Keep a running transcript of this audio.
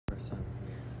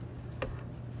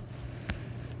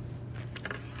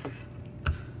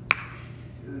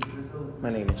My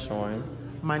name is Sean.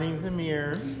 My name's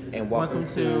Amir. And welcome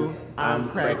to I'm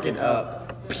Cracking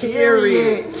Up.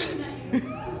 Period.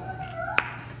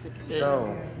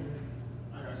 So,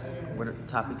 what the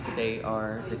topics today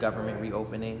are the government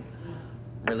reopening,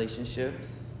 relationships,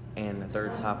 and the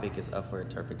third topic is up for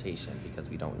interpretation because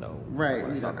we don't know. Right,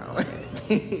 we don't know.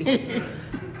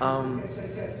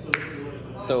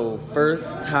 So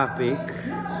first topic,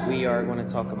 we are going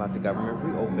to talk about the government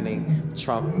reopening.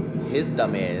 Trump, his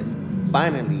dumb ass,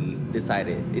 finally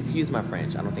decided, excuse my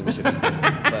French, I don't think we should be this,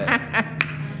 but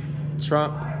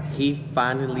Trump, he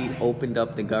finally opened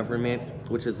up the government,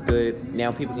 which is good.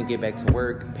 Now people can get back to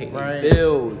work, pay their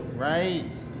bills. Right.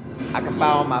 I can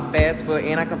file my fast food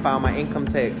and I can file my income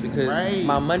tax because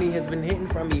my money has been hidden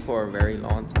from me for a very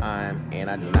long time and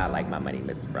I do not like my money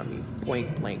missing from me.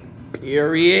 Point blank.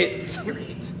 Period.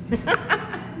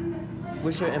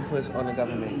 What's your input on the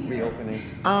government reopening?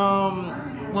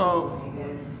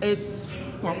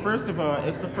 First of all,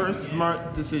 it's the first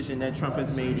smart decision that Trump has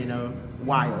made in a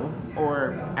while,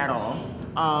 or at all.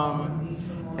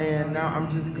 And now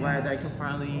I'm just glad that I can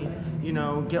finally,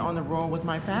 get on the roll with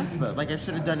my fast food. Like I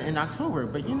should have done it in October,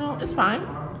 but it's fine.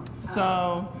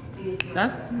 So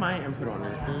that's my input on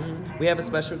it. Mm-hmm. We have a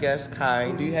special guest, Kai.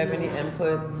 Do you have any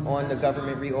input on the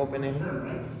government reopening?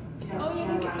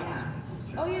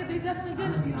 Oh yeah, they definitely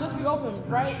did just reopen,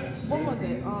 right? When was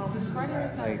it? Friday or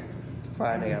something? Like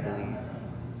Friday, I believe.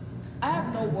 I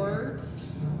have no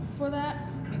words for that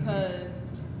because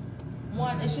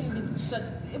one, it shouldn't be shut.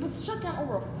 It was shut down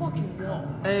over a fucking wall.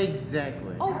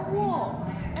 Exactly. A wall.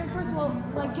 And first of all,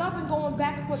 like y'all been going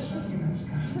back and forth since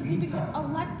he became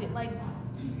elected. Like,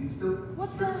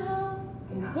 what the hell?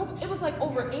 It was like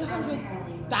over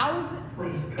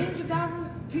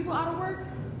 800,000 people out of work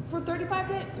for 35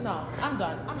 days? No, I'm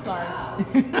done. I'm sorry.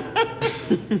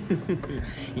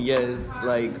 Yes,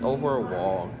 like over a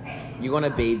wall. You're gonna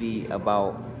baby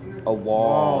about a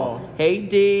wall. Hey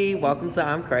D, welcome to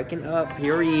I'm Cracking Up,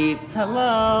 period.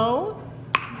 Hello.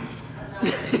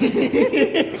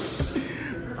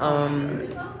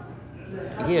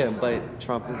 Yeah, but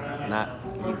Trump is not,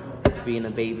 he's being a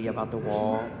baby about the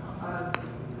wall.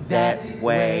 That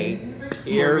way,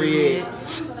 period.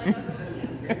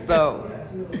 So,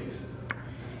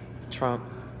 Trump,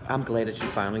 I'm glad that you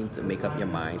finally make up your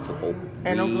mind to open.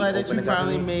 And I'm glad that you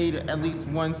finally made at least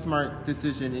one smart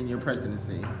decision in your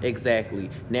presidency. Exactly.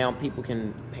 Now people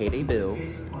can pay their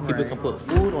bills. People can put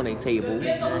food on their tables.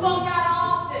 Get the fuck out of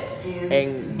office!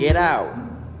 And get out.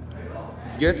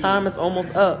 Your time is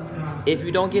almost up. If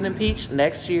you don't get impeached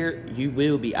next year, you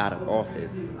will be out of office.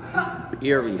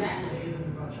 Period.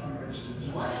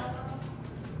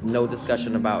 No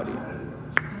discussion about it.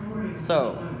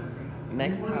 So,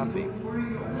 next topic.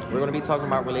 We're going to be talking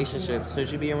about relationships.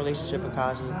 Should you be in a relationship in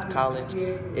college?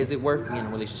 Is it worth being in a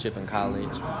relationship in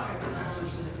college?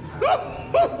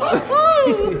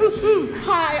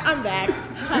 Hi, I'm back.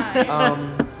 Hi.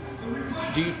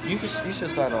 You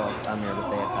should start off, Amir, with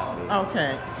that topic.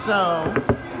 Okay, so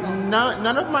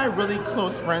none of my really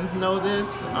close friends know this,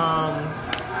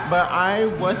 but I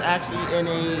was actually in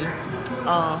a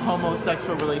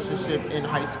homosexual relationship in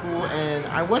high school, and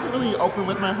I wasn't really open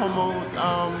with my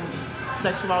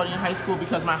sexuality in high school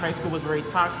because my high school was very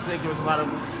toxic. There was a lot of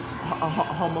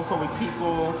homophobic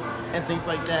people and things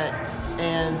like that,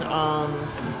 and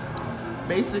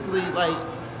basically, like,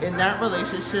 in that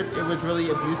relationship, it was really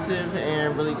abusive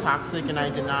and really toxic, and I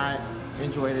did not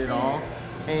enjoy it at all.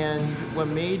 And what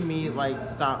made me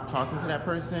stop talking to that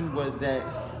person was that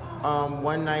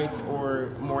one night or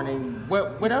morning,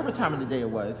 whatever time of the day it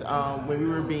was, when we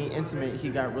were being intimate, he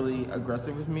got really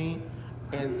aggressive with me.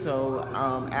 And so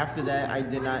after that, I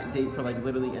did not date for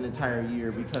literally an entire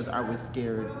year because I was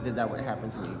scared that would happen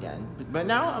to me again. But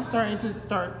now I'm starting to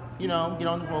get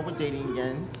on the road with dating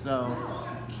again. So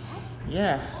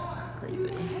yeah,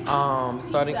 crazy.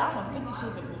 Starting.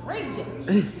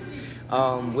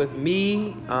 With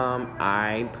me,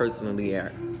 I personally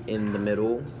am in the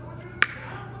middle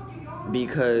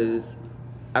because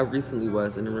I recently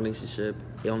was in a relationship.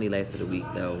 It only lasted a week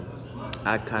though.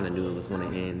 I kind of knew it was going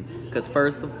to end. Because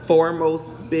first and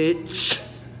foremost, bitch,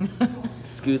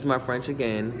 excuse my French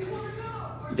again,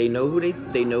 they know who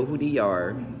they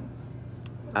are.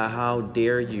 How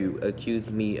dare you accuse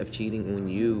me of cheating on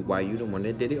you while you the one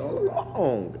that did it all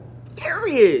along?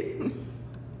 Period.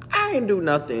 I didn't do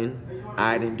nothing.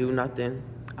 I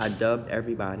dubbed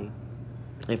everybody.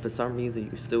 And for some reason,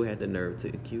 you still had the nerve to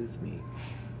accuse me.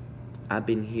 I've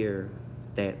been here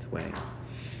that way.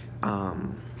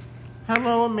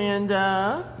 Hello,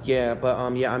 Amanda. Yeah, but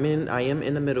I am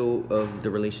in the middle of the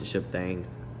relationship thing.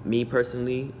 me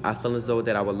personally, I feel as though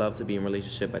that I would love to be in a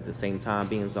relationship at the same time,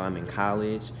 being as though I'm in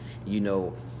college,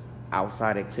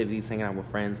 outside activities, hanging out with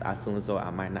friends. I feel as though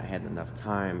I might not have enough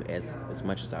time as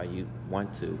much as I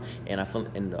want to. And I feel,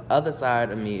 and the other side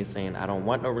of me is saying I don't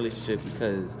want no relationship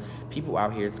because people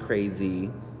out here is crazy.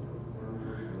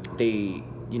 They,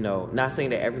 not saying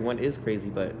that everyone is crazy,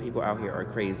 but people out here are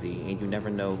crazy, and you never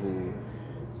know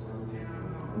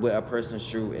what a person's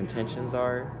true intentions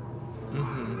are.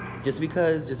 Mm-hmm. Just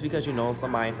because you know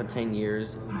somebody for 10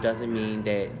 years doesn't mean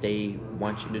that they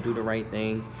want you to do the right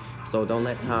thing. So don't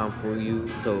let time fool you.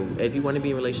 So if you want to be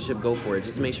in a relationship, go for it.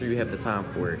 Just make sure you have the time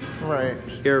for it. Right.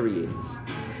 Period.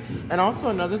 And also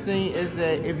another thing is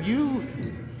that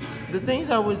the things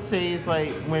I would say is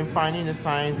like when finding the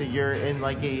signs that you're in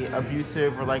like a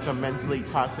abusive or like a mentally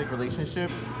toxic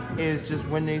relationship is just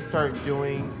when they start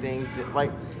doing things that,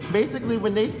 like basically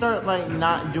when they start like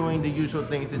not doing the usual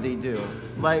things that they do.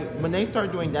 Like when they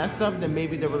start doing that stuff, then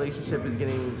maybe the relationship is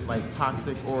getting like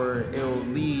toxic or it'll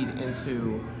lead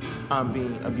into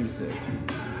being abusive.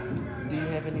 Do you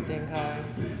have anything, Kai?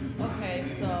 Okay,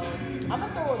 so I'm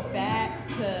gonna throw it back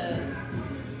to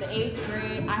the 8th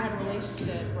grade. I had a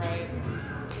relationship, right?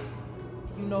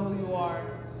 You know who you are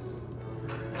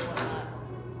and whatnot.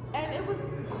 And it was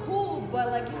cool, but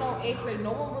 8th grade,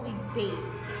 no one really dates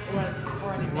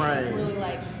or anything. Right. It's really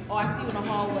like, oh, I see you in the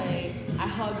hallway, I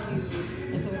hug you,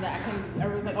 and so that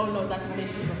everyone's like, oh no, that's a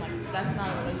relationship. I'm like, that's not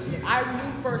a relationship. I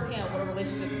knew firsthand what a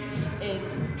relationship is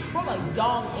from a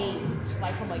young age,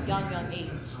 like from a young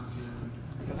age.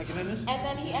 And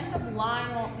then he ended up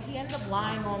lying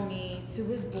on me to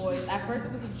his boys. At first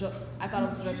it was a joke. I thought it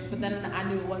was a joke, but then I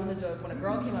knew it wasn't a joke. When a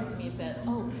girl came up to me and said,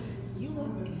 "Oh, you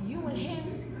and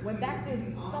him went back to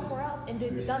somewhere else and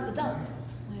did the dun."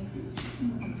 Like,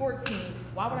 I'm 14.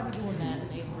 Why would I be doing that in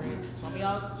 8th grade? Some of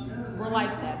y'all were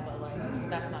like that, but like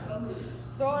that's not me.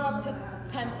 Throw it up to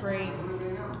 10th grade.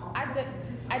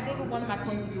 I dated one of my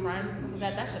closest friends.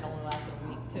 That shit only lasted a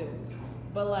week too.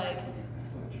 But like,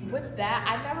 with that,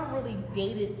 I never really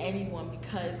dated anyone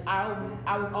because I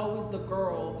was always the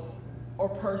girl or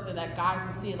person that guys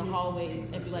would see in the hallways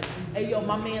and be like, hey yo,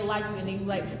 my man like you, and they be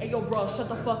like, hey yo bro, shut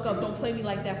the fuck up, don't play me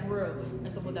like that for real.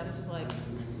 And stuff like that. I'm just like,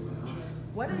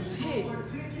 what is it?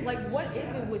 Like, what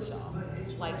is it with y'all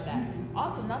like that?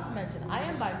 Also, not to mention, I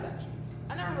am bisexual.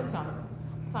 I never really found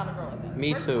a girl like that.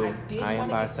 Me too. I am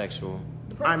bisexual.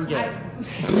 I'm gay.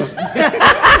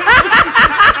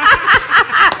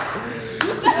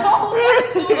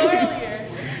 Earlier.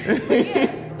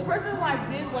 Yeah, the person who I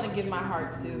did want to give my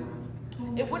heart to,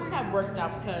 it wouldn't have worked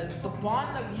out because the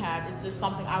bond that we had is just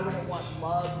something I wouldn't want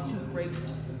love to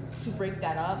break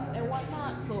that up and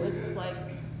whatnot. So it's just like,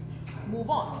 move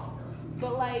on.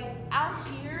 But like out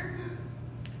here,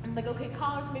 I'm like, okay,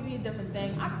 college may be a different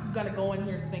thing. I'm gonna go in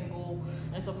here single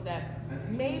and stuff like that.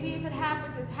 Maybe if it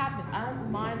happens, it happens. I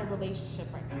don't mind a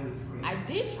relationship right now. I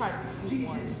did try to pursue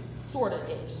one,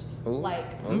 sorta-ish. But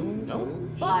God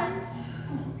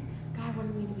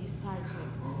wanted me to be a side chick.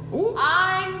 Ooh.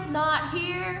 I'm not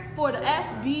here for the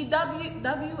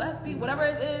WFB, whatever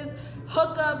it is,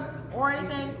 hookups or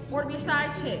anything, or to be a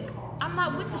side chick. I'm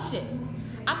not with the shit.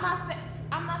 I'm not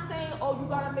saying, oh, you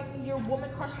gotta make me your woman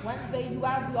crush Wednesday. You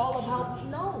gotta be all about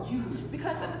me. No,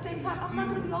 because at the same time, I'm not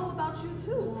gonna be all about you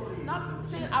too. Not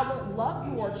saying I won't love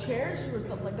you or cherish you or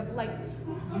stuff like that. But like,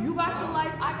 you got your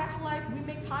life, I got your life. We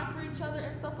make time for each other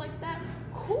and stuff like that.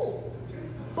 Cool.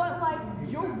 But like,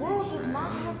 your world does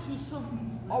not have to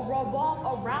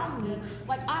revolve around me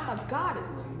like I'm a goddess,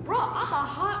 bro. I'm a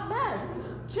hot mess.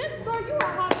 Chances are you're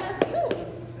a hot mess too.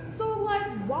 So like,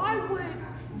 why would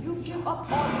you give up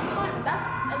all the time?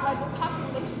 And like with toxic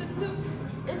relationships too,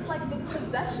 it's like the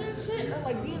possession shit and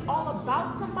like being all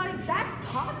about somebody, that's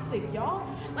toxic, y'all.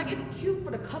 Like it's cute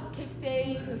for the cupcake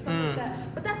phase and stuff like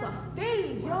that, but that's a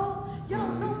phase, y'all. Y'all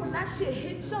don't know when that shit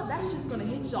hits y'all, that shit's gonna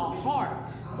hit y'all hard.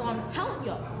 So I'm telling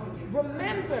y'all,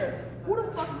 remember who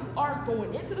the fuck you are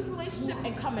going into this relationship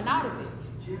and coming out of it.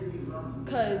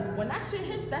 Cause when that shit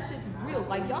hits, that shit's real.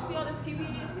 Like y'all see all this TV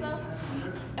and stuff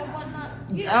and whatnot.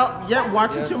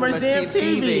 Watching too much damn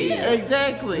TV. Yeah.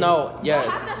 Exactly. No, yes.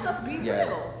 Well, have that stuff be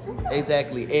real.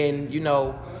 Exactly. And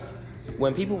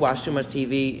when people watch too much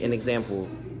TV, an example,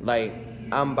 like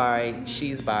I'm bi,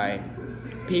 she's bi,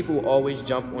 people always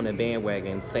jump on the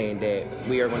bandwagon saying that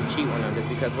we are going to cheat on them just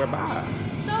because we're bi.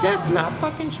 No. That's not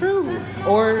fucking true.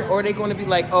 Or they're going to be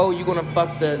like, oh, you're going to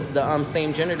fuck the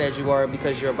same gender that you are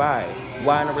because you're bi.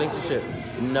 Why in a relationship?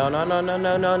 No,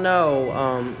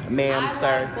 ma'am,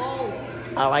 sir.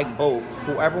 I like both.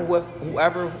 Whoever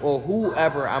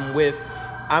I'm with,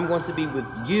 I'm going to be with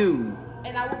you.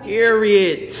 And I will be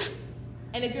period.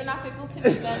 And if you're not faithful to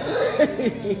me,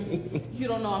 then you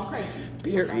don't know I'm crazy.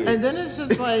 Period. And then it's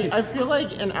just like, I feel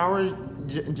like in our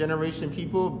generation,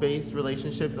 people base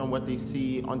relationships on what they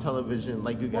see on television,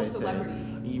 like you guys said.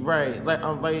 Celebrities. Right.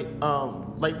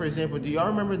 Like for example, do y'all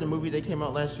remember the movie that came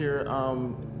out last year?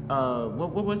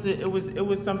 What was it? It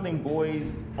was something Boys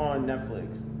on Netflix.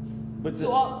 But To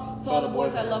all the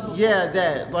boys I love before. yeah,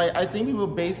 that. Like, I think people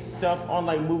base stuff on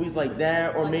like movies like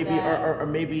that, or Like maybe that. or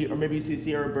maybe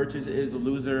Sierra Burgess is a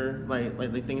loser, like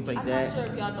things like I'm that. not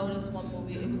sure if y'all know this one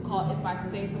movie. It was called If I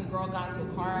Stay. Some girl got into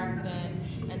a car accident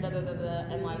and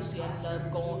and like she ended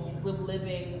up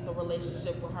reliving the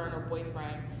relationship with her and her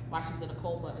boyfriend while she was in a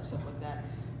coma and stuff like that.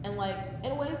 And like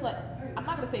in ways, like I'm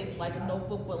not gonna say it's like a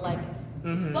Notebook, but like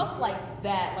stuff like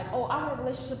that. Like, oh, I want a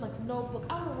relationship like Notebook.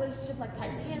 I want a relationship like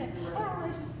Titanic. I want a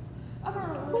relationship.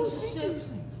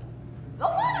 A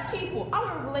lot of people. I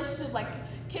want a relationship like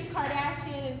Kim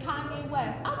Kardashian and Kanye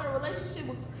West. I want a relationship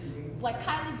with like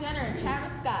Kylie Jenner and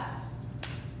Travis Scott.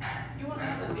 You want to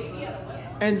have a baby at a wedding?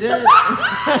 And then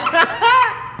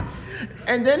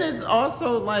and then it's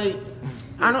also like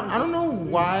I don't know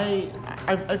why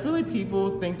I feel like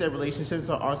people think that relationships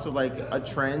are also like a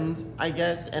trend, I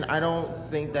guess, and I don't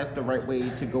think that's the right way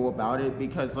to go about it,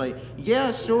 because like,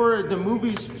 yeah, sure, the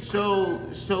movies show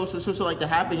like the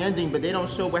happy ending, but they don't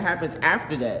show what happens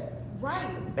after that. Right.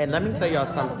 And let me tell y'all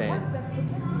something.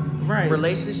 Right.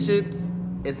 Relationships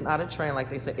is not a trend, like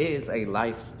they said. It is a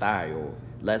lifestyle.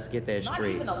 Let's get that Not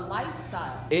straight. even a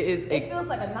lifestyle. It is It feels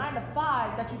like a 9 to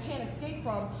 5 that you can't escape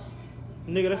from.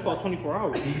 Nigga, that's called 24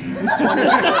 hours. 24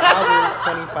 hours,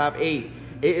 25/8.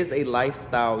 It is a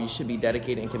lifestyle. You should be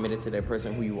dedicated and committed to that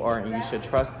person who you are, and you should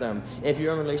trust them. If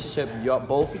you're in a relationship,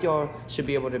 both of y'all should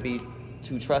be able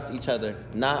to trust each other.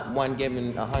 Not one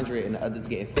giving 100 and the other's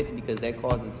getting 50, because that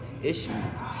causes issues.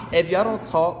 If y'all don't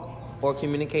talk or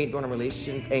communicate during a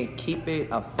relationship and keep it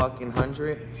a fucking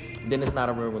 100, then it's not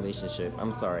a real relationship.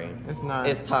 I'm sorry. It's not.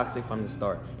 It's toxic from the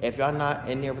start. If y'all not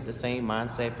in there with the same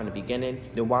mindset from the beginning,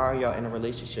 then why are y'all in a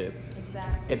relationship?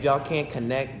 Exactly. If y'all can't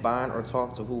connect, bond, or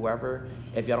talk to whoever,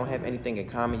 if y'all don't have anything in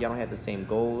common, y'all don't have the same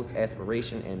goals,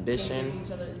 aspiration, ambition,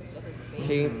 Each other's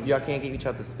space. y'all can't give each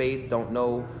other space, don't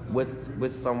know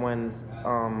with someone's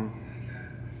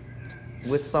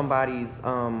with somebody's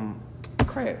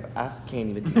crap. I can't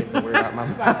even get the word out my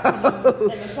In mouth. the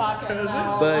podcast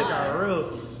now. But- Got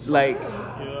real. Like,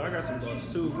 Yeah, I got some thoughts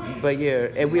too. but yeah,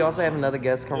 and we also have another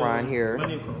guest, Karan, My here.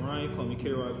 name is Karan. You call me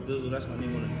K-Rock Dizzle. That's my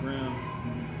name on the gram.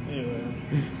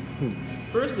 Anyway,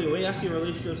 firstly, the way I see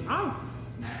relationships,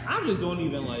 I just don't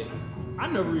even like. I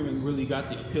never even really got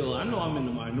the appeal. I know I'm in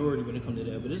the minority when it comes to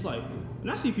that, but it's like when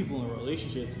I see people in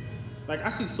relationships, like I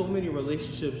see so many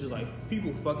relationships, just like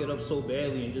people fuck it up so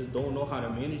badly and just don't know how to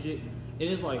manage it. And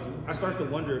it's like I start to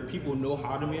wonder if people know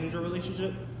how to manage a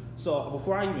relationship. So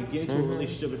before I even get into a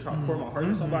relationship and try to pour my heart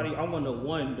into somebody, I want to,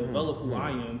 one, develop who I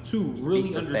am. Two, really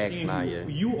the facts, understand Naya. who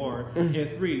you are. And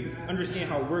three, understand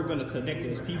how we're going to connect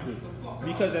as people.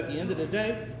 Because at the end of the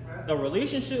day, a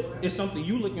relationship is something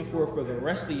you looking for the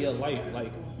rest of your life.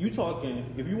 Like, you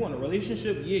talking, if you want a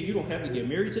relationship, yeah, you don't have to get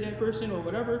married to that person or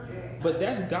whatever, but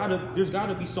there's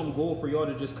gotta be some goal for y'all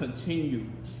to just continue.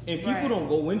 And people don't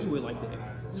go into it like that.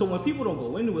 So when people don't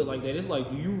go into it like that, it's like,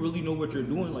 do you really know what you're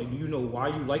doing? Like, do you know why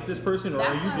you like this person, or That's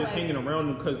are you not just right. hanging around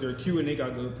them because they're cute and they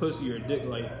got good pussy or dick?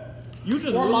 Like, you just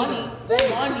Or really money.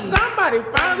 Money. Somebody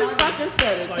finally fucking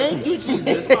said it. Like, Thank you,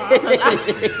 Jesus. Like,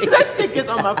 That shit gets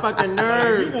on my fucking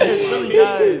nerves. It really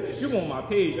does. You on my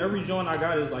page, every joint I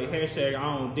got is like hashtag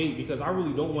I don't date, because I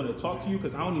really don't want to talk to you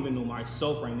because I don't even know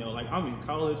myself right now. Like, I'm in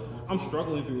college, I'm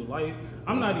struggling through life.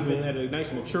 I'm not even at a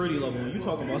nice maturity level. When you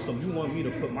talking about something, you want me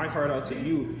to put my heart out to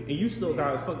you, and you still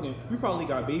got you probably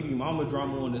got baby mama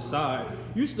drama on the side.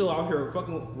 You still out here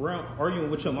fucking around arguing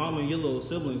with your mama and your little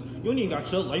siblings. You don't even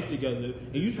got your life together,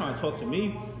 and you trying to talk to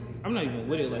me. I'm not even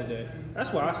with it like that.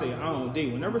 That's why I say I don't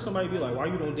date. Whenever somebody be like, why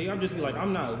you don't date? I'm just be like,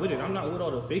 I'm not with it. I'm not with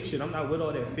all the fake shit. I'm not with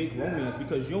all that fake romance,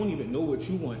 because you don't even know what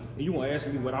you want. And you want to ask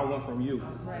me what I want from you.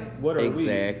 Right. What are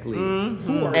Exactly. we?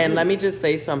 Who are And we? let me just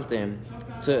say something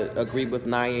to agree with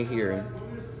Naya here.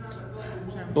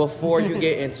 Before you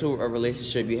get into a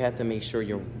relationship, you have to make sure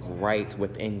you're right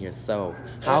within yourself.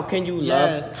 How can you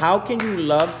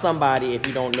love somebody if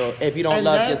you don't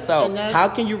love yourself? How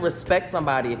can you respect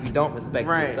somebody if you don't respect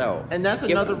yourself? And that's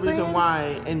Get another what I'm reason saying? why.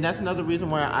 And that's another reason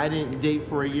why I didn't date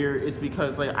for a year, is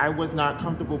because like I was not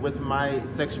comfortable with my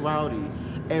sexuality.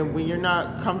 And when you're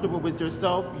not comfortable with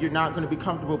yourself, you're not going to be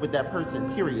comfortable with that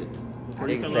person. Period. Before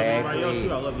you can love somebody else, you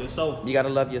gotta love yourself. You gotta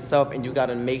love yourself, and you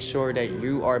gotta make sure that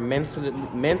you are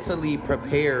mentally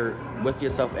prepared with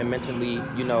yourself and mentally,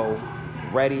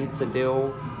 ready to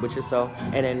deal with yourself.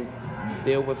 And then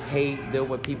deal with hate, deal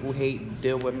with people hate,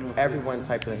 deal with everyone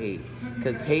type of hate.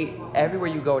 Because hate, everywhere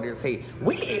you go, there's hate.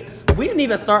 We didn't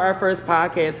even start our first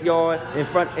podcast, y'all.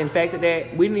 In fact of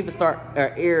that, we didn't even start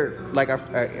our air, like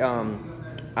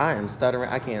I am stuttering.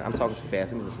 I'm talking too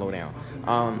fast. I need to slow down.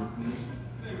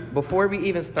 Before we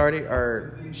even started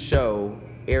our show,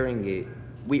 airing it,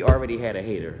 we already had a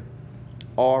hater.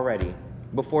 Already.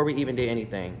 Before we even did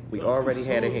anything, we already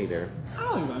had a hater. I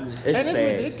don't even understand. It's And sad.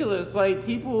 it's ridiculous. Like,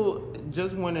 people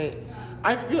just want to.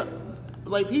 I feel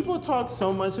like people talk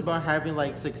so much about having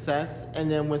like success, and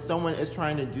then when someone is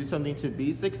trying to do something to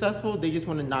be successful, they just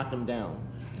want to knock them down.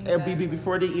 Exactly.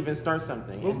 Before they even start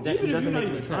something. Well, It even if you're doesn't not make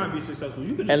even any trying to be sense. successful, you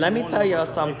can just And let me go on tell y'all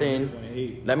about your life and something. just wanna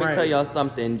hate. Let me Right. tell y'all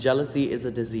something. Jealousy is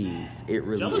a disease. It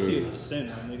really Jealousy is. is a sin,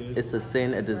 my nigga. It's a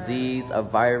sin, a disease, a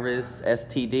virus,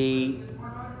 STD,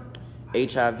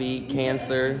 HIV,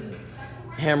 cancer,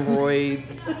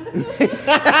 hemorrhoids.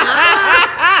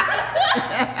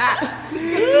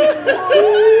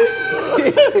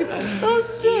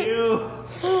 Oh shit! Ew.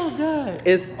 Oh god!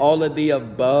 It's all of the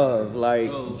above. Like,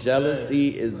 Oh, jealousy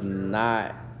is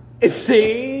not.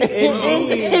 See?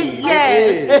 Indeed.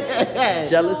 Yes.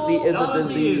 Jealousy is a Jealousy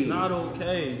disease. is not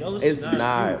okay. Jealousy It's is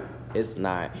not. cute. It's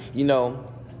not. You know,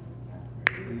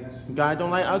 God don't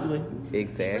like ugly.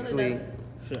 exactly.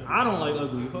 Shit, I don't like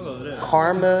ugly. Fuck all that.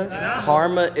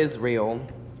 Karma is real.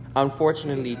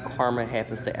 Unfortunately, karma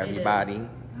happens to everybody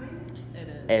It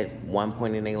is. at one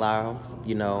point in their lives,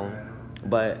 you know,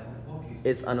 but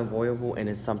it's unavoidable and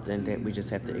it's something that we just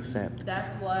have to accept.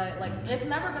 That's what, like, it's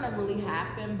never gonna really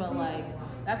happen, but like,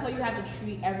 that's why you have to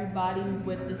treat everybody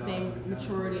with the same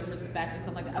maturity and respect and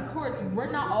stuff like that. Of course, we're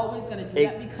not always gonna do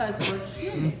that because we're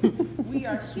human. We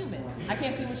are human. I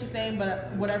can't see what she's saying,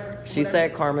 but whatever. She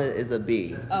said karma is a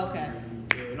B. Oh, okay.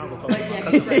 Yeah, we're not gonna talk But about yeah,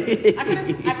 that. she's right.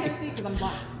 I can't see because I'm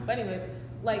blind. But anyways,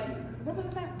 like, what was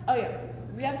I saying? Oh yeah,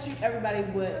 we have to treat everybody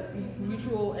with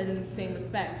mutual and same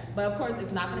respect. But of course,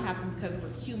 it's not gonna happen because we're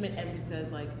human and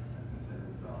because like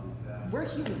we're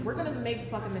human. We're gonna make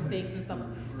fucking mistakes and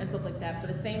stuff like that. But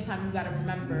at the same time, you gotta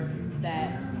remember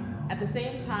that at the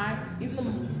same time,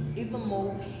 even the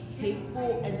most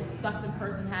hateful and disgusting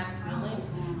person has feelings,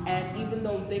 and even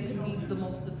though they could be the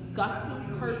most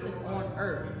disgusting person on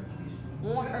earth,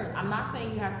 I'm not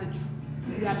saying you have to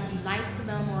be nice to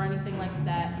them or anything like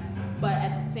that, but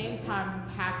at the same time,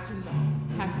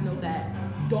 you have to know that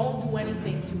don't do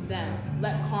anything to them.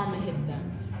 Let karma hit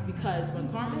them, because when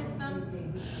karma hits them,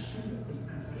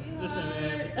 Listen,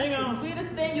 man, that's hang the on. sweetest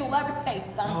thing you'll ever taste.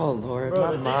 Oh Lord, Bro,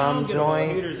 my the thing I mom don't get about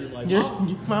joined. haters is like, Your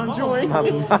oh, mom joined. My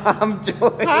mom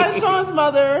joined. Hi, Sean's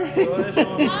mother. bro, that's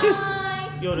Sean.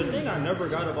 Hi. Yo, the thing I never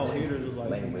got about haters is like,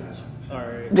 Language.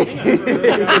 alright. The thing I never really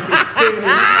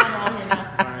got about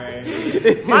haters,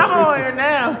 alright. Mama on here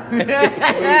now.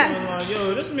 Like,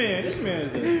 yo, this man is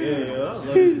the, yeah, I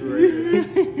love you right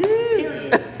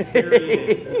here.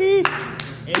 Period.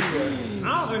 Anyway, I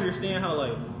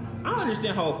don't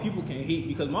understand how people can hate,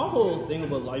 because my whole thing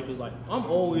about life is like I'm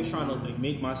always trying to like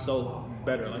make myself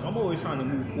better. Like I'm always trying to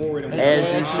move forward and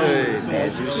As you strive should. so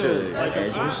As much, you yo. should. Like,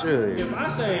 As you should. If I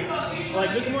say,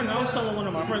 like this morning I was telling one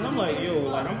of my friends, I'm like, yo,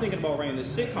 like I'm thinking about writing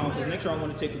this sitcom because next year I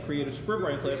want to take a creative script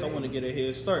writing class. I want to get a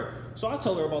head start. So I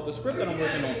tell her about the script that I'm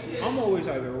working on. I'm always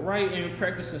either writing,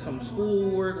 practicing some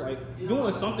schoolwork, like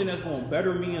doing something that's going to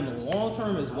better me in the long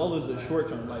term as well as the short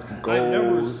term. Like I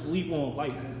never Goals. sleep on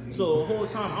life. So the whole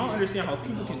time, I don't understand how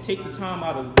people can take the time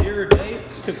out of their day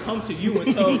to come to you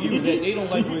and tell you that they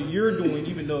don't like what you're doing,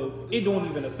 even though it don't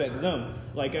even affect them.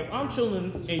 Like if I'm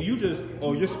chilling and you just,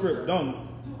 oh, your script dumb,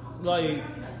 like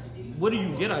what do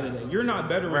you get out of that? You're not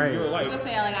better Right. in your You life. can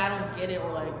say like I don't get it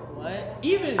or like what?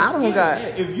 Even I don't got.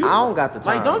 if you, I don't got the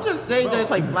time. Like, don't just say Bro. that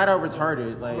it's like flat out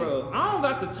retarded. Like, Bro, I don't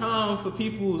got the time for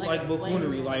people's Like like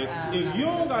buffoonery. Like, explaining. if you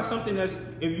don't got something if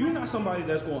you're not somebody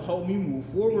that's gonna help me move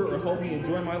forward or help me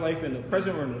enjoy my life in the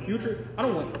present or in the future, I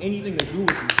don't want anything to do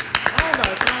with you. I don't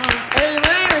got time.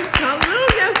 amen,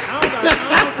 hallelujah. I don't got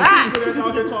time for people that's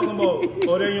out here talking about,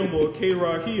 oh, that young boy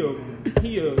K-Rock, he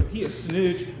a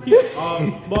snitch, blah,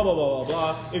 blah, blah, blah,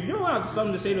 blah. If you don't have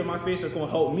something to say to my face that's gonna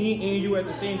help me and you at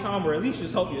the same time, or at least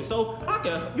just help yourself,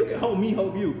 you can help me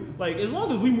help you. Like, as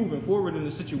long as we moving forward in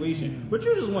the situation, but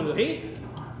you just want to hate,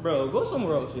 bro, go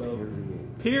somewhere else, yo.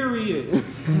 Period.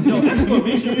 Yo,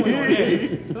 exclamation point on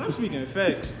that. 'Cause I'm speaking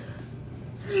facts.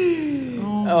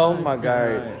 Oh my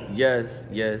God. Yes.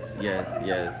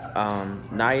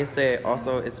 Naya said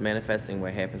also it's manifesting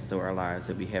what happens to our lives.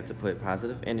 So we have to put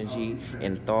positive energy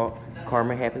in thought.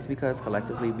 Karma happens because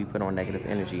collectively we put on negative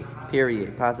energy.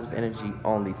 Period. Positive energy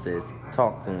only, sis.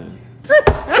 Talk to me.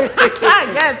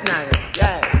 Yes, Naya.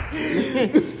 Yes.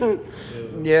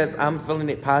 Yes, I'm feeling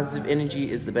it. Positive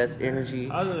energy is the best energy.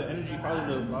 Positive energy,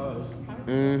 positive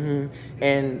vibes.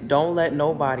 And don't let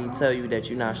nobody tell you that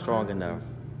you're not strong enough.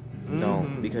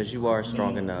 Don't, because you are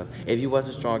strong enough. If you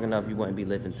wasn't strong enough, you wouldn't be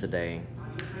living today.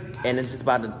 And it's just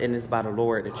by the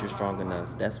Lord that you're strong enough.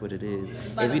 That's what it is.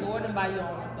 By the Lord and by your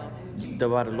own self.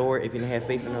 By the Lord, if you didn't have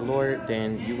faith in the Lord,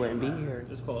 then you wouldn't be here.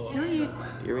 It's called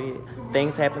Period.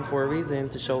 Things happen for a reason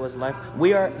to show us life.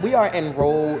 We are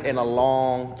enrolled in a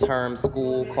long-term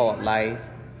school called life.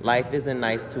 Life isn't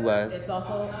nice to us. It's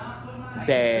also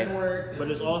Bad. but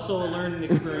it's also a learning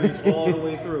experience all the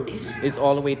way through. It's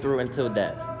all the way through until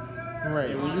death.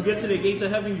 Right. And when you get to the gates of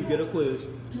heaven, you get a quiz.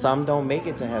 Some don't make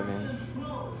it to heaven.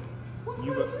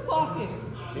 You talking?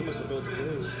 They must have built the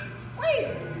quiz. Wait.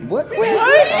 What?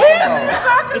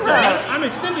 I'm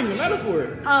extending the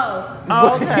metaphor.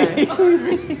 Oh, okay.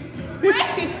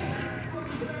 Wait.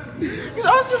 Because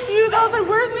I was confused. I was like,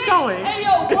 where's this going? Hey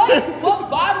yo, what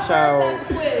Bible verse Child. has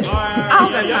the quiz?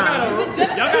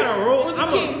 Y'all gotta roll. Who's the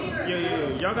king?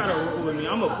 Y'all gotta roll with me.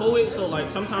 I'm a poet, so like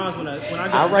sometimes when I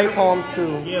get I write poems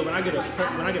too. Yeah, when I get a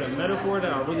metaphor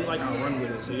that I really like, I run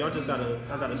with it. So y'all just gotta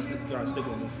stick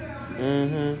with me.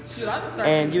 Shoot, I just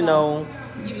started. And you know,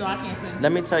 even though I can't sing.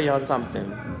 let me tell y'all something.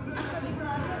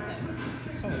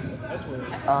 That's what. I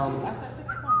started singing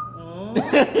a song.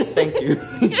 Thank you.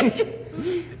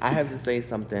 I have to say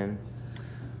something.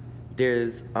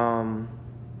 There's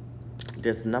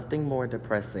nothing more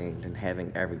depressing than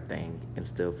having everything and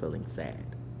still feeling sad.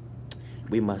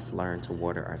 We must learn to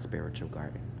water our spiritual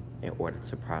garden in order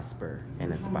to prosper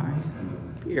and inspire.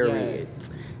 Period.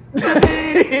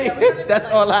 That's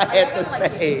all I had to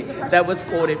say. That was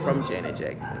quoted from Janet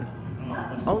Jackson.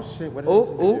 Oh, shit. What did I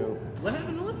just do? What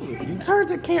happened to Olivia? You turned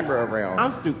the camera around.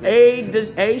 I'm stupid. Hey,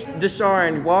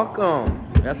 Deshawn, welcome.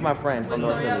 That's my friend from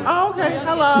North Philly. Oh, okay.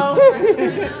 Hello.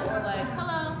 Or like,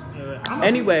 hello.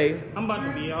 Anyway, I'm about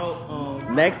to be out.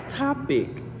 next topic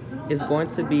is going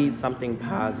to be something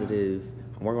positive.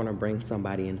 We're going to bring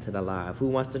somebody into the live. Who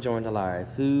wants to join the live?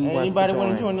 Anybody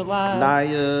want to join the live?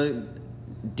 Naya,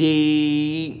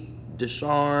 D,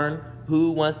 Deshawn.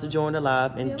 Who wants to join the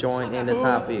live and join in the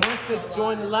topic? Who wants to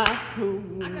join the live? Who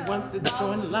wants to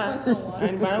join the live?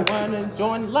 Anybody want to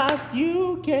join the live?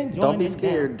 You can join. Don't be it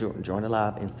scared. now. Join the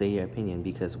live and say your opinion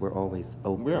because we're always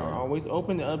open. We're always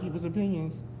open to other people's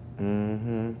opinions.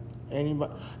 Mm-hmm.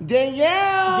 Anybody?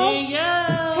 Danielle.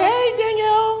 Hey,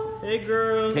 Danielle. Hey,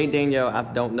 girl. Hey, Danielle. I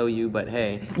don't know you, but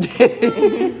hey.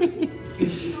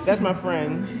 That's my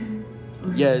friend.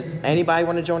 Yes. Anybody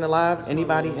want to join the live?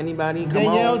 Anybody? Come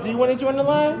Danielle, on. do you want to join the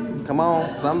live? Come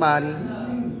on. Somebody.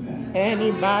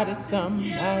 Anybody.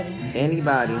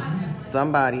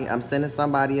 Somebody. I'm sending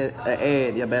somebody an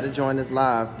ad. You better join this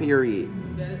live. Period.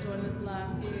 You better join this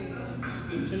live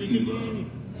period. So you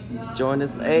can Join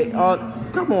this. Hey,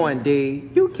 come on, D.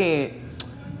 You can't.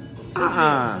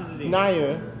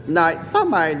 Naya. Nah,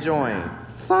 somebody join.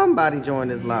 Somebody join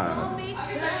this live.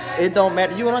 It don't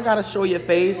matter. You don't gotta show your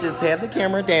face. Just have the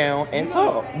camera down and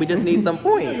talk. We just need some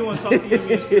points. You want to talk to you,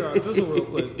 Miss Kira? Just real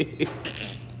quick.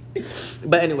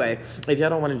 But anyway, if y'all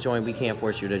don't want to join, we can't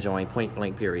force you to join. Point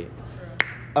blank. Period.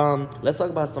 Let's talk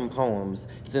about some poems.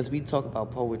 Since we talk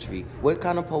about poetry, what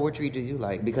kind of poetry do you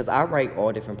like? Because I write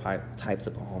all different types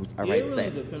of poems. I write It really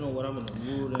sad. depends on what I'm in the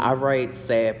mood. I write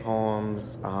sad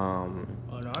poems. Oh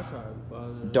no, I try.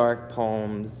 Dark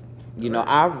poems. You know,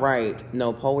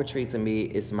 poetry to me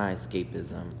is my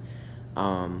escapism.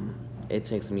 It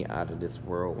takes me out of this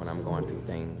world when I'm going through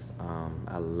things.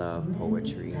 I love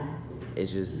poetry.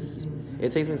 It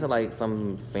takes me to like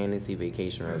some fantasy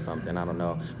vacation or something. I don't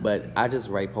know. But I just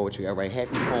write poetry. I write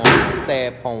happy poems,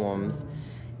 sad poems,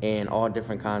 and all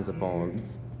different kinds of poems.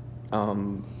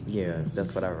 Yeah,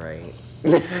 that's what I write. I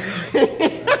just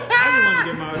want to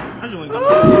get my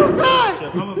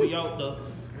relationship. I'm gonna be out the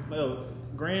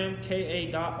Graham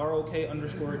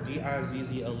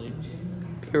KA.ROK_DIZZLE.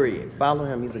 Period. Follow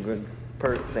him. He's a good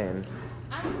person.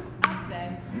 I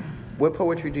say. What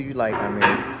poetry do you like,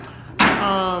 Amir?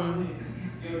 I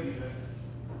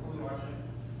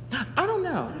don't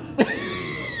know.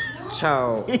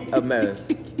 Child, a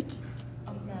mess.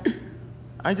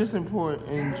 I just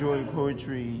enjoy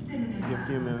poetry. You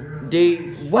feel me?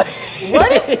 D, what? What?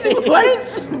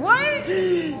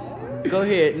 Go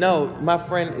ahead. No, my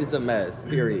friend is a mess.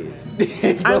 Period.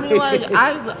 I mean, like,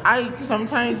 I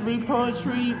sometimes read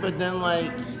poetry, but then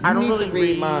like I don't really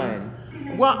read mine.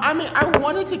 Well, I mean, I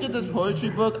wanted to get this poetry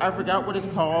book. I forgot what it's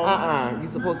called. You're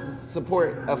supposed to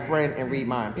support a friend and read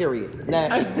mine. Period.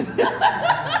 Next.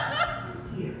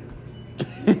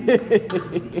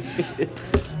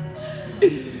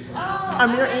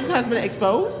 Amir Ings has been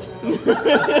exposed. I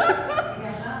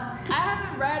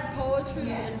haven't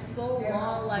poetry in so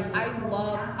long. Like I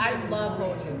love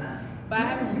poetry, but I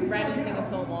haven't read anything in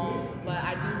so long. But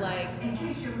I do like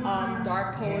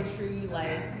dark poetry,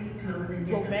 like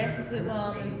romanticism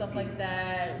and stuff like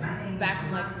that. Back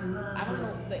in like I don't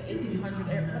know the 1800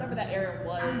 era, whatever that era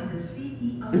was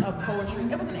of poetry.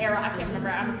 It was an era I can't remember.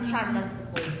 I'm trying to remember from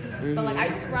school. But like I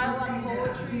used to write a lot of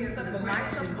poetry and stuff. But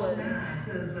my stuff was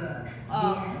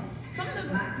some of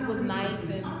it was nice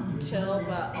and chill,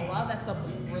 but a lot of that stuff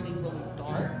was really, really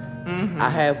dark. I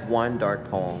have one dark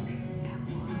poem.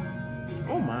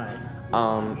 Oh my.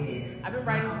 I've been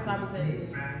writing since I was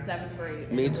in 7th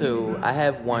grade. Me too. I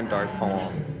have one dark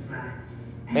poem.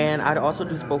 And I also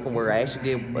do spoken word. I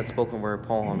actually did a spoken word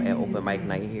poem at open mic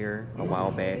night here a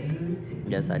while back.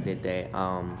 Yes, I did that.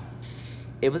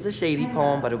 It was a shady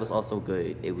poem, but it was also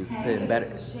good. It was to better.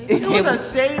 It was a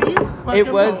shady.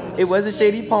 It was a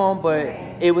shady poem, but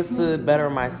it was to better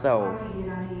myself.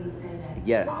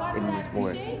 Yes, it was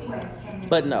more.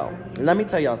 But no, let me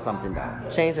tell y'all something though.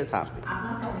 Change the topic.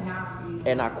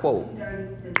 And I quote: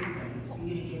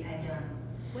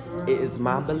 "It is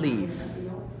my belief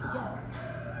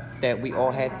that we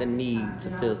all have the need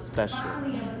to feel special,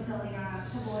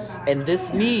 and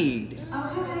this need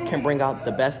can bring out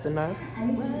the best in us,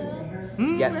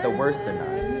 yet the worst in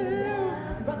us.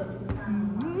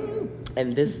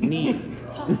 And this need,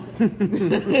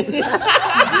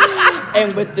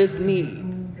 and with this need,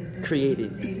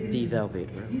 created the Velvet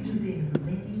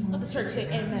Room." Let the church say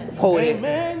amen.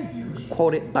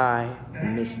 Quoted by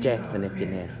Miss Jackson, if you're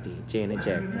nasty, Janet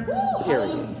Jackson.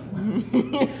 Period.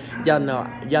 Y'all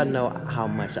know how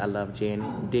much I love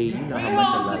Janet. D, you know how much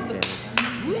I love Janet.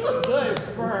 She looks good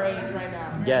for her age right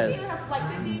now. Yes.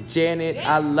 Janet,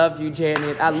 I love you,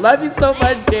 Janet. I love you so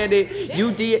much, Janet.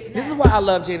 You did. This is why I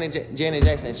love Janet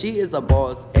Jackson. She is a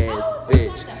boss ass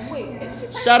bitch.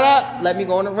 Shut up. Let me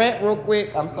go on a rant real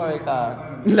quick. I'm sorry,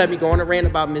 God. Let me go on a rant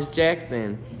about Miss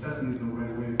Jackson.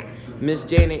 Miss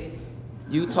Janet,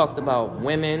 you talked about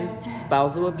women,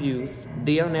 spousal abuse,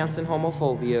 denouncing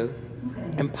homophobia,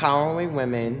 empowering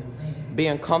women,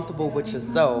 being comfortable with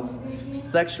yourself,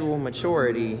 sexual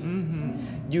maturity.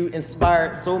 You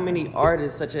inspired so many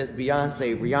artists such as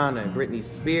Beyonce, Rihanna, Britney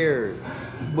Spears.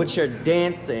 With your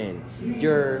dancing,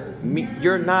 you're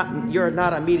not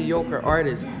a mediocre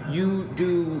artist. You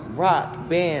do rock,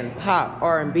 band, pop,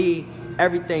 R&B,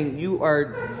 everything. You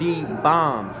are the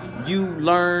bomb. You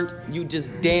learned. You just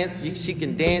dance. She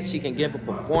can dance. She can give a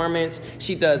performance.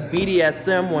 She does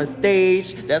BDSM on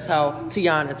stage. That's how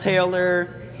Tiana Taylor,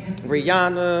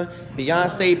 Rihanna,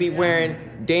 Beyonce be wearing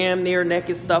damn near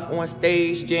naked stuff on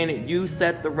stage. Janet, you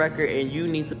set the record and you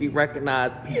need to be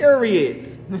recognized, period.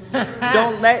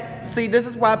 This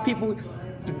is why people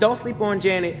don't sleep on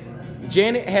Janet.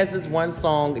 Janet has this one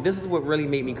song. This is what really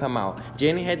made me come out.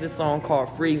 Janet had this song called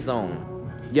Free Zone.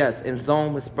 Yes, and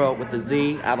zone was spelled with a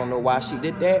Z. I don't know why she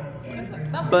did that.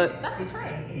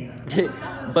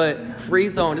 But Free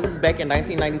Zone, this is back in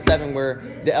 1997 where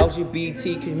the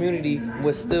LGBT community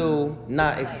was still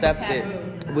not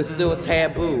accepted, was still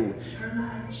taboo.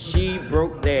 She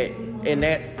broke that, and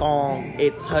that song,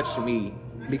 it touched me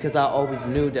because I always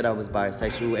knew that I was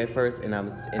bisexual at first, and I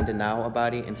was in denial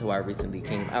about it until I recently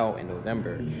came out in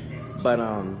November. But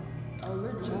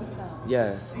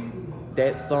yes,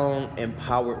 that song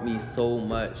empowered me so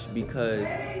much because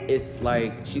it's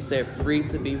like she said, free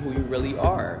to be who you really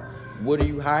are. What are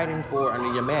you hiding for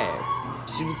under your mask?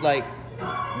 She was like,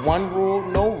 one rule,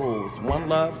 no rules. One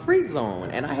love, free zone.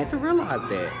 And I had to realize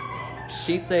that.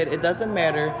 She said it doesn't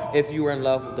matter if you are in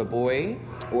love with a boy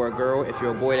or a girl, if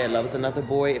you're a boy that loves another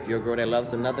boy, if you're a girl that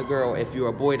loves another girl, if you're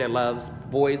a boy that loves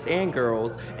boys and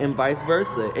girls, and vice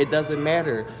versa. It doesn't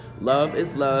matter. Love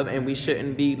is love, and we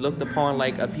shouldn't be looked upon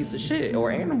like a piece of shit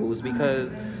or animals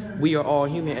because we are all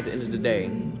human at the end of the day.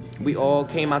 We all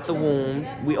came out the womb.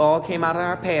 We all came out of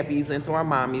our pappies into our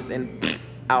mommies and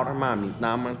out our mommies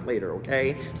 9 months later,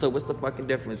 okay? So what's the fucking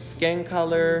difference? Skin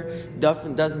color,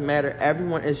 doesn't matter.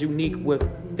 Everyone is unique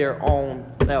with their own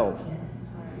self.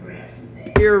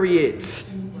 Period.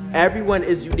 Everyone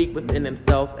is unique within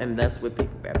themselves, and that's what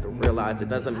people have to realize. It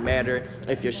doesn't matter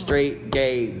if you're straight,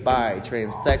 gay, bi,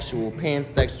 transsexual,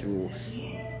 pansexual,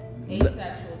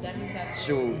 asexual,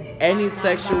 demisexual, any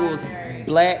sexuals,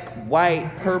 black,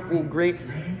 white, purple, green,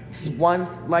 one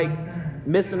like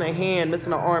missing a hand,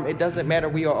 missing an arm. It doesn't matter.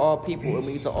 We are all people, and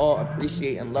we need to all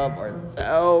appreciate and love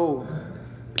ourselves.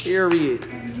 Period.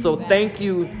 So thank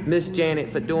you, Miss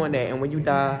Janet, for doing that. And when you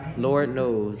die, Lord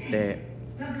knows that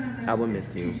I will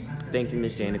miss you. Thank you,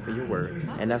 Miss Janet, for your work.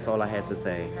 And that's all I had to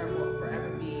say. Her will forever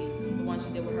be the one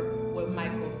she did with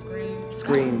Michael, Scream.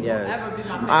 Scream, yes. Forever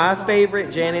be my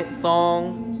favorite Janet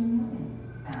song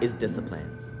is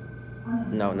discipline.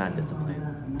 No, not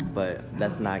discipline. But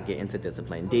let's not get into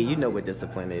discipline. D, you know what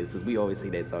discipline is, because we always see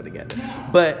that all together.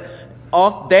 But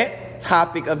off that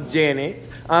topic of Janet,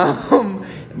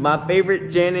 my favorite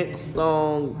Janet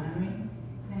song,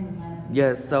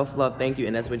 yes, Self-Love, thank you,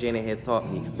 and that's what Janet has taught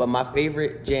me. But my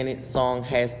favorite Janet song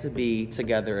has to be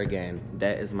Together Again.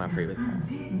 That is my favorite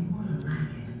song.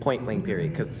 Point blank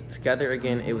period, because Together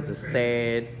Again, it was a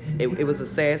sad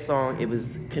song. It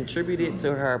was contributed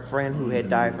to her friend who had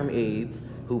died from AIDS,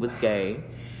 who was gay.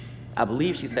 I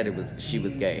believe she said she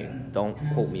was gay. Don't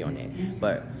quote me on that.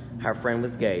 But her friend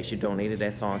was gay. She donated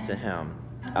that song to him.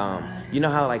 You know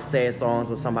how like sad songs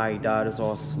when somebody died is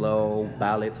all slow,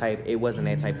 ballad type? It wasn't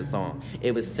that type of song.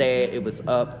 It was sad, it was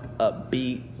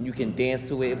upbeat, you can dance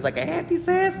to it. It was like a happy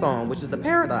sad song, which is a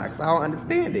paradox. I don't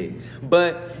understand it.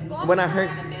 But when I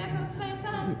heard,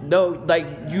 no, like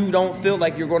you don't feel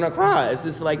like you're gonna cry. It's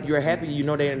just like you're happy, you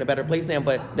know they're in a better place now.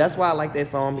 But that's why I like that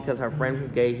song, because her friend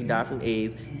was gay, he died from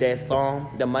AIDS. That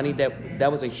song, the money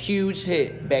that was a huge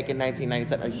hit back in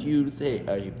 1997, a huge hit,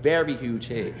 a very huge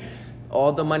hit.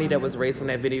 All the money that was raised from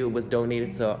that video was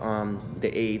donated to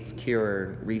the AIDS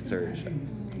cure research,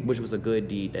 which was a good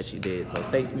deed that she did. So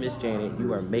thank you, Miss Janet.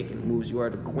 You are making moves. You are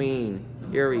the queen.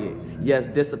 Period. Yes,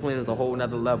 discipline is a whole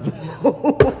nother level.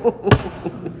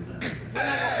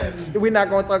 We're not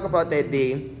gonna talk about that,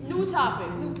 D. New topic.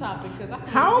 Cause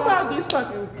How about these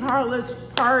fucking college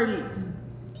parties?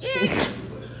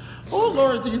 Oh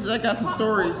Lord Jesus, I got some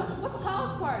stories. What's a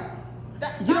college party?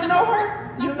 You don't know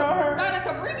her? You don't know her? Donna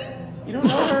Cabrini? You don't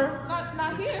know her?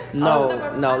 Not here.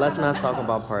 No, let's not talk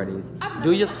about parties.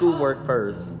 Do your schoolwork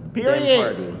first.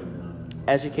 Period. Then party.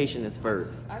 Education is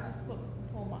first. I just put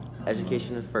home on.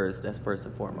 Education is first. That's first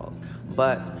and foremost.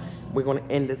 But we're going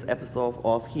to end this episode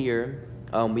off here.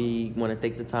 We want to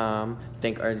take the time,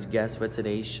 thank our guests for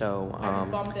today's show.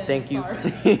 Thank you.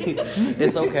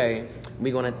 It's okay.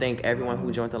 We're going to thank everyone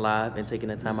who joined the live and taking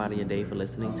the time out of your day for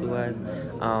listening to us.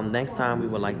 Next time, we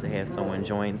would like to have someone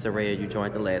join. Saraya, you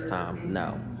joined the last time.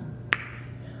 No.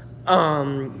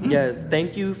 Yes,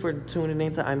 thank you for tuning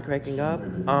in to I'm Cracking Up.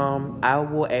 I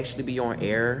will actually be on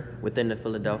air within the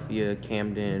Philadelphia,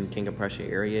 Camden, King of Prussia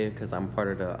area because I'm part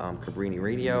of the Cabrini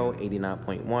Radio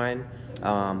 89.1.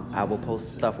 I will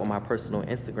post stuff on my personal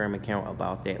Instagram account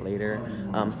about that later.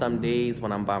 Some days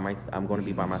when I'm going to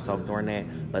be by myself doing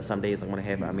that, but some days I'm going to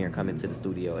have Amir come into the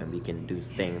studio and we can do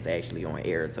things actually on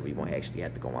air, so we won't actually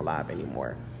have to go on live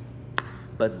anymore.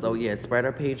 But so yeah, spread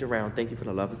our page around. Thank you for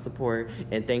the love and support,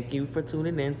 and thank you for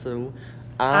tuning in to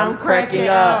I'm Cracking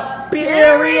Up.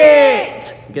 Period.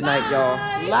 Good night, y'all.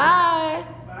 Bye.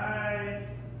 Bye.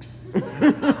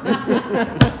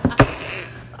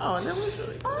 Oh, that was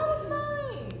really. Oh, that was nice.